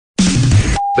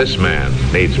This man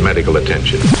needs medical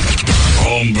attention.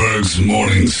 Holmberg's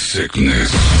Morning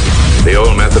Sickness. The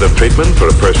old method of treatment for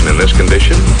a person in this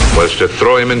condition was to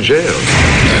throw him in jail.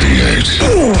 98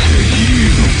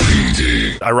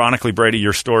 KUPD. Ironically, Brady,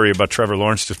 your story about Trevor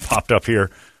Lawrence just popped up here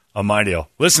on my deal.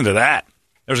 Listen to that.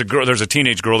 There's a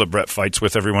teenage girl that Brett fights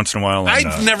with every once in a while. And,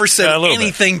 I've never said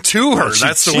anything to her.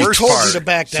 That's the worst She told part. you to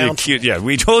back down. Yeah,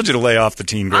 we told you to lay off the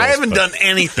teen girls. I haven't done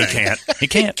anything. He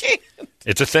can't.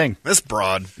 It's a thing. This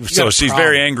broad. So she's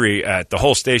very angry at the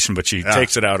whole station, but she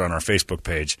takes it out on our Facebook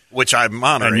page, which I'm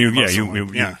monitoring. And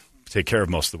you take care of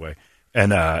most of the way.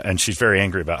 And she's very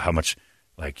angry about how much,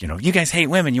 like, you guys hate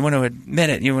women. You want to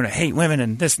admit it. You want to hate women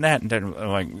and this and that. And then,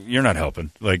 like, you're not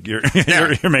helping. Like, you're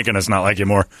making us not like you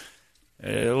more.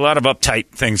 A lot of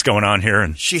uptight things going on here,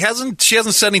 and she hasn't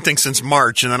said anything since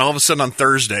March, and then all of a sudden on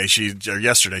Thursday,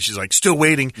 yesterday, she's like, still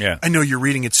waiting. Yeah. I know you're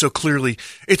reading it so clearly.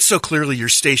 It's so clearly your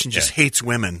station just hates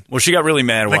women. Well, she got really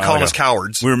mad. They call us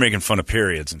cowards. We were making fun of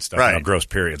periods and stuff, right? How gross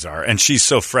periods are, and she's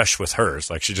so fresh with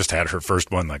hers. Like she just had her first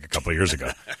one like a couple of years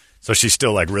ago, so she's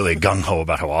still like really gung ho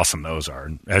about how awesome those are.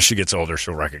 And as she gets older,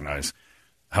 she'll recognize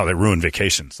how they ruin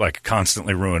vacations, like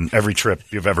constantly ruin every trip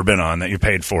you've ever been on that you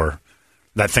paid for.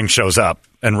 That thing shows up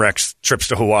and wrecks trips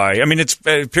to Hawaii. I mean, it's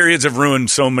periods have ruined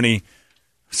so many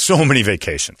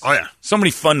vacations. Oh, yeah. So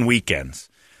many fun weekends.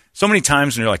 So many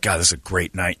times when you're like, God, this is a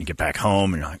great night. And you get back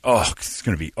home and you're like, oh, this is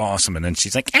going to be awesome. And then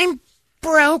she's like, I'm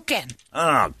broken.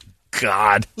 Oh,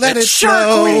 God. It's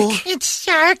Shark Week. It's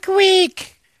Shark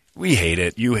Week. We hate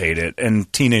it. You hate it.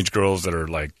 And teenage girls that are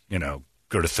like, Greta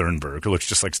Thunberg, who looks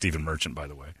just like Stephen Merchant, by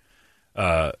the way.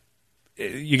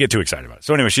 You get too excited about it.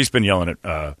 So anyway, she's been yelling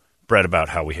at Brett about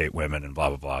how we hate women and blah,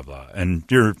 blah, blah, blah. And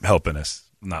you're helping us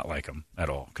not like them at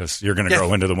all because you're going to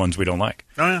grow into the ones we don't like.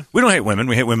 Oh, yeah. We don't hate women.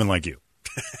 We hate women like you.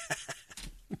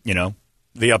 The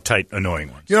uptight,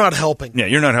 annoying ones. You're not helping. Yeah,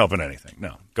 you're not helping anything.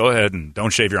 No. Go ahead and don't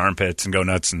shave your armpits and go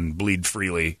nuts and bleed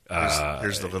freely.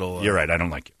 Here's the little... You're right. I don't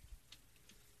like you.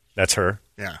 That's her.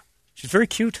 Yeah. She's very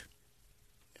cute.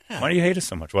 Yeah. Why do you hate us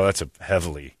so much? Well, that's a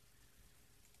heavily...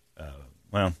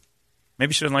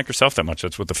 Maybe she doesn't like herself that much.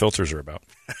 That's what the filters are about.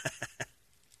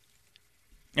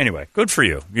 Anyway, good for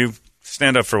you. You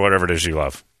stand up for whatever it is you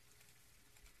love.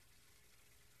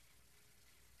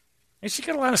 Hey, she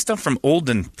got a lot of stuff from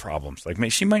olden problems.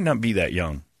 Like, she might not be that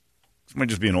young. She might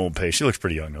just be an old page. She looks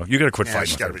pretty young, though. You got to quit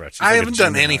fighting with her, Brett. I haven't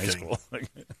done anything.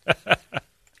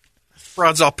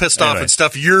 Broad's all pissed off at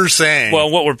stuff you're saying.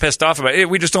 Well, what we're pissed off about,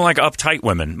 we just don't like uptight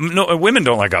women. No, women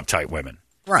don't like uptight women.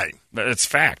 Right. It's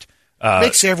fact.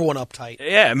 Makes everyone uptight.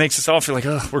 Yeah, it makes us all feel like,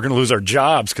 oh, we're going to lose our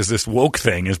jobs because this woke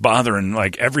thing is bothering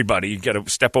like everybody. You got to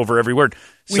step over every word.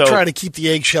 We try to keep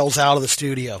the eggshells out of the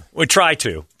studio. We try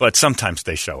to, but sometimes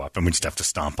they show up, and we just have to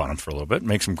stomp on them for a little bit,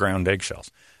 make some ground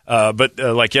eggshells. But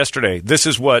like yesterday, this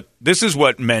is what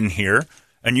men hear,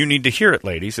 and you need to hear it,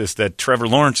 ladies. Is that Trevor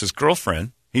Lawrence's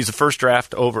girlfriend? He's the first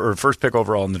pick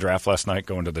overall in the draft last night,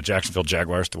 going to the Jacksonville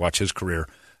Jaguars to watch his career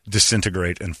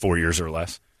disintegrate in 4 years or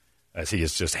less. As he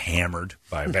is just hammered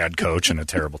by a bad coach and a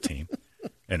terrible team.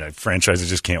 And a franchise that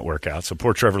just can't work out. So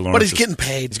poor Trevor Lawrence. But he's getting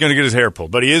paid. He's going to get his hair pulled.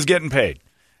 But he is getting paid.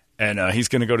 And he's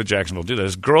going to go to Jacksonville to do that.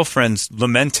 His girlfriend's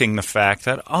lamenting the fact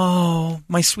that, oh,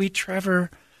 my sweet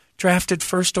Trevor drafted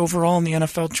first overall in the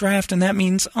NFL draft. And that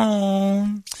means,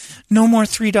 oh, no more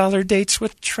 $3 dates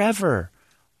with Trevor.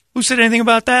 Who said anything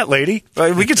about that, lady?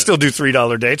 We could still do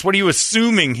 $3 dates. What are you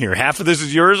assuming here? Half of this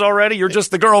is yours already? You're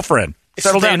just the girlfriend.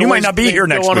 Settle down. You might not be here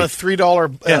next week. Go on a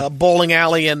 $3 bowling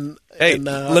alley in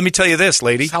let me tell you this,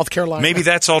 lady. South Carolina. Maybe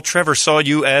that's all Trevor saw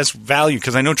you as value,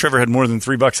 because I know Trevor had more than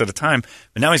 $3 at a time,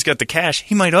 but now he's got the cash.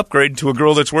 He might upgrade to a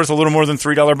girl that's worth a little more than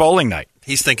 $3 bowling night.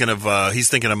 He's thinking of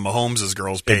Mahomes'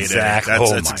 girl's payday. Exactly.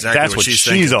 That's exactly what she's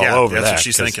thinking. All over that's that. What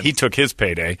she's thinking. He took his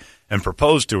payday and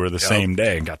proposed to her the same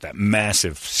day and got that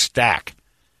massive stack.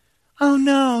 Oh,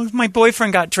 no, my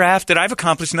boyfriend got drafted. I've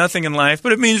accomplished nothing in life,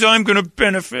 but it means I'm going to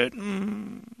benefit.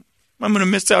 I'm going to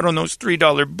miss out on those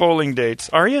 $3 bowling dates.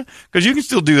 Are you? Because you can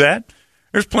still do that.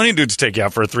 There's plenty of dudes to take you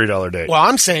out for a $3 date. Well,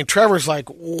 I'm saying Trevor's like,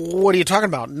 what are you talking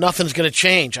about? Nothing's going to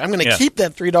change. I'm going to keep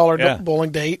that $3 bowling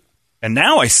date. And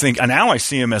now I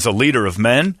see him as a leader of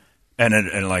men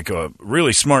and like a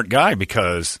really smart guy,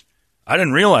 because I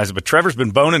didn't realize it, but Trevor's been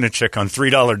boning a chick on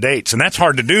 $3 dates, and that's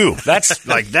hard to do. That's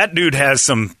like, that dude has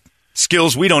some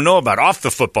skills we don't know about off the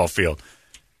football field.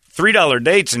 $3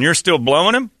 dates, and you're still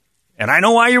blowing him? And I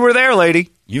know why you were there, lady.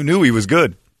 You knew he was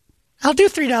good. I'll do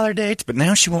 $3 dates, but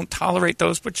now she won't tolerate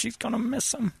those, but she's going to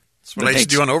miss them. That's what I used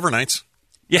to do on overnights.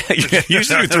 Yeah, you used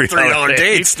to do $3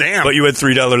 dates, damn. But you had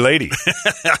 $3 ladies.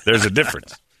 There's a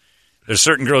difference. There's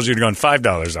certain girls you'd gone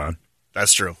 $5 on.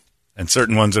 That's true. And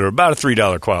certain ones that are about a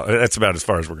 $3 quality. That's about as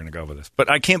far as we're going to go with this. But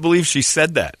I can't believe she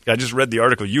said that. I just read the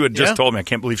article. You had just told me. I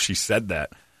can't believe she said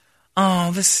that.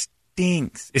 Oh, this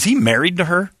stinks. Is he married to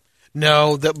her?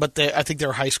 No, but I think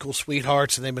they're high school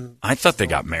sweethearts, and they've been. I thought they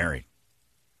got married.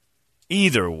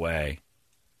 Either way,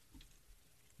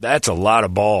 that's a lot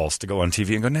of balls to go on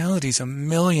TV and go, now that he's a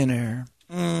millionaire,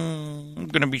 I'm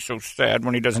going to be so sad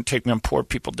when he doesn't take me on poor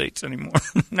people dates anymore.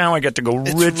 Now I get to go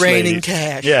rich It's raining ladies.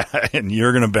 cash. Yeah, and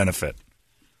you're going to benefit.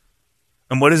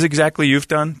 And what is exactly you've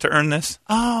done to earn this?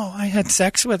 Oh, I had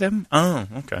sex with him. Oh,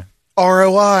 okay.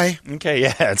 ROI. Okay,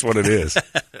 yeah, that's what it is.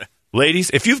 Ladies,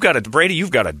 if you've got Brady,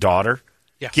 you've got a daughter.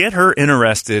 Yeah. Get her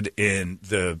interested in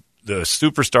the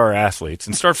superstar athletes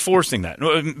and start forcing that.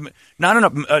 Not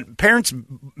enough parents,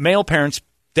 male parents,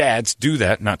 dads do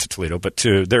that, not to Toledo, but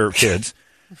to their kids,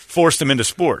 force them into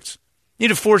sports. You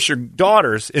need to force your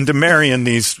daughters into marrying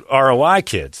these ROI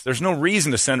kids. There's no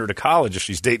reason to send her to college if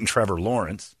she's dating Trevor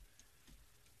Lawrence.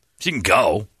 She can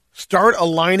go. Start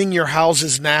aligning your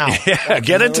houses now. Yeah,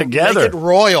 get it together. Make it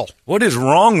royal. What is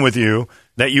wrong with you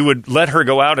that you would let her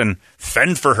go out and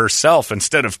fend for herself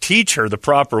instead of teach her the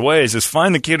proper ways? Is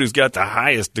find the kid who's got the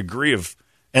highest degree of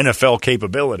NFL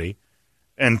capability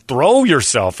and throw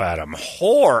yourself at him.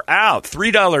 Whore out.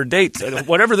 $3 dates.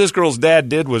 Whatever this girl's dad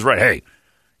did was right. Hey,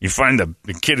 you find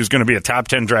the kid who's going to be a top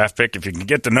 10 draft pick. If you can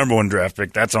get the number 1 draft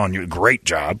pick, that's on you. Great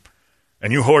job.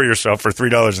 And you whore yourself for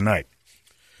 $3 a night.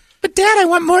 But, Dad, I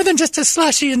want more than just a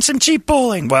slushie and some cheap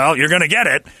bowling. Well, you're going to get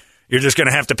it. You're just going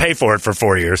to have to pay for it for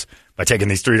 4 years by taking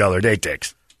these $3 date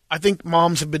takes. I think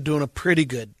moms have been doing a pretty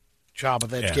good job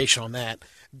of education on that.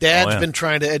 Dad's been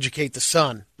trying to educate the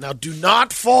son. Now, do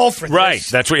not fall for this. Right.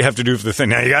 That's what you have to do for the thing.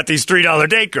 Now, you got these $3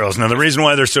 date girls. Now, the reason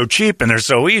why they're so cheap and they're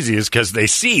so easy is because they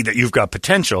see that you've got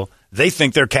potential. They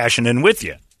think they're cashing in with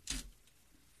you.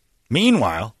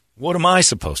 Meanwhile, what am I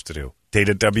supposed to do? Date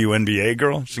a WNBA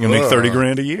girl? She's going to make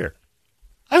 $30,000 a year.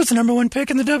 I was the number 1 pick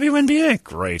in the WNBA.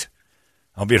 Great.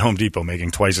 I'll be at Home Depot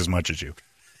making twice as much as you.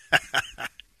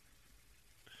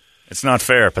 It's not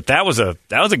fair, but that was a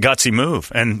gutsy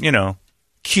move, and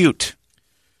cute.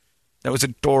 That was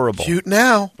adorable. Cute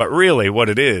now, but really, what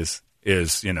it is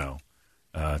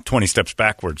 20 steps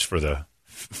backwards for the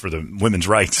women's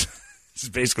rights. It's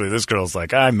basically, this girl's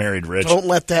like, I married rich. Don't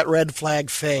let that red flag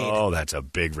fade. Oh, that's a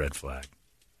big red flag.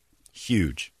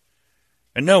 Huge.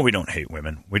 And no, we don't hate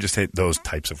women. We just hate those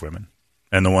types of women.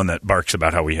 And the one that barks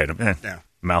about how we hate them.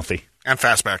 Mouthy. And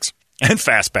fastbacks. And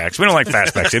fastbacks. We don't like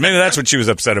fastbacks. Maybe that's what she was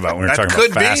upset about when we were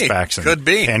talking about fastbacks and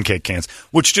pancake cans.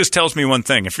 Which just tells me one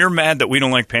thing. If you're mad that we don't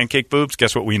like pancake boobs,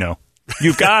 guess what we know?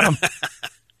 You've got them.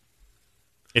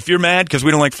 If you're mad because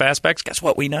we don't like fastbacks, guess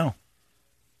what we know?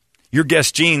 Your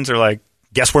Guess jeans are like,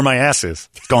 guess where my ass is?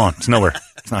 It's gone. It's nowhere.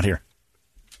 It's not here.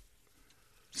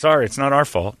 Sorry, it's not our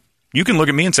fault. You can look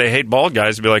at me and say, hate bald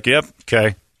guys, and be like, yep,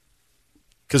 okay.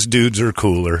 Because dudes are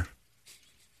cooler.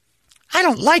 I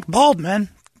don't like bald men.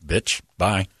 Bitch,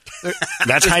 bye.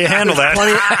 That's how you handle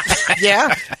that.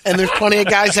 Yeah, and there's plenty of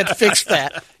guys that fixed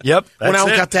that. Yep, When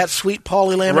I got that sweet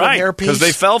polylaminate hairpiece. Because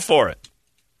they fell for it.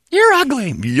 You're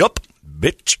ugly. Yup,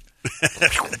 bitch.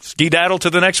 Skedaddle to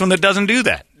the next one that doesn't do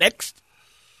that. Next.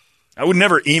 I would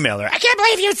never email her. I can't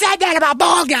believe you said that about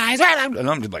bald guys. And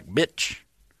I'm just like, bitch.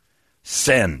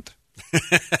 Send.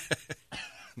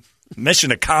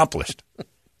 Mission accomplished. And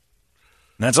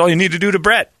that's all you need to do to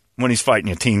Brett when he's fighting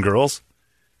you, teen girls.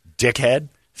 Dickhead.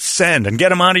 Send and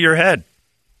get him out of your head.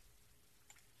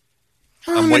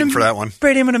 I'm waiting for that one.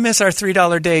 Brady, I'm going to miss our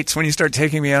 $3 dates when you start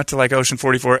taking me out to like Ocean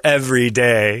 44 every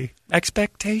day.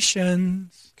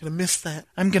 Expectations. Gonna miss that.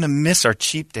 I'm going to miss our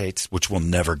cheap dates, which will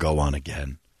never go on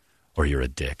again. Or you're a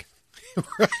dick.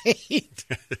 Right.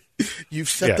 You've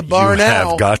set the bar now. You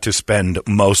have got to spend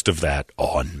most of that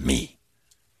on me.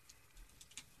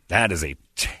 That is a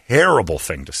terrible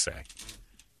thing to say.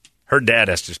 Her dad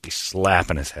has to just be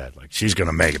slapping his head like she's going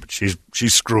to make it, but she's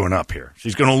screwing up here.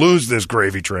 She's going to lose this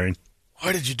gravy train.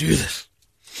 Why did you do this?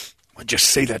 Why'd you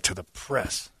say that to the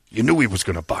press? You knew he was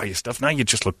going to buy you stuff. Now you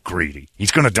just look greedy.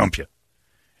 He's going to dump you.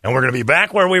 And we're going to be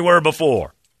back where we were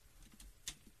before.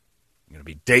 I'm going to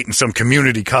be dating some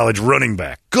community college running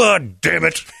back. God damn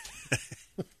it.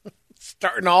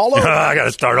 Starting all over. I got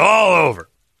to start all over.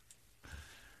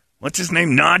 What's his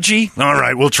name? Najee? All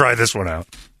right, we'll try this one out.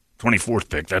 24th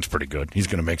pick. That's pretty good. He's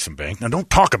going to make some bank. Now, don't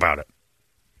talk about it.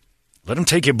 Let him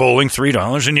take you bowling,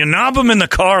 $3, and you knob him in the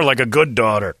car like a good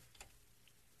daughter.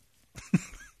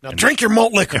 Now, drink your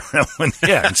malt liquor.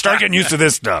 Yeah, and start getting used to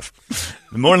this stuff.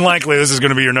 More than likely, this is going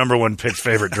to be your number 1 pick's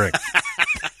favorite drink.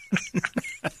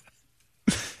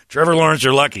 Trevor Lawrence,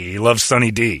 you're lucky. He loves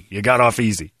Sunny D. You got off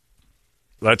easy.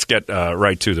 let's get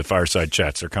right to the fireside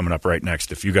chats. They're coming up right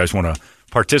next. If you guys want to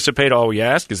participate, all we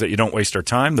ask is that you don't waste our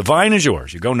time. The vine is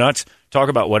yours. You go nuts. Talk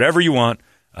about whatever you want.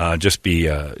 Just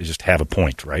have a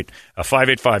point, right?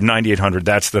 585-9800,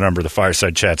 that's the number. The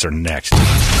fireside chats are next.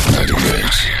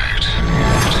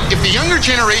 If the younger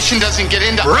generation doesn't get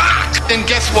into rock, then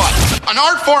guess what? An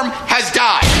art form has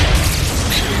died.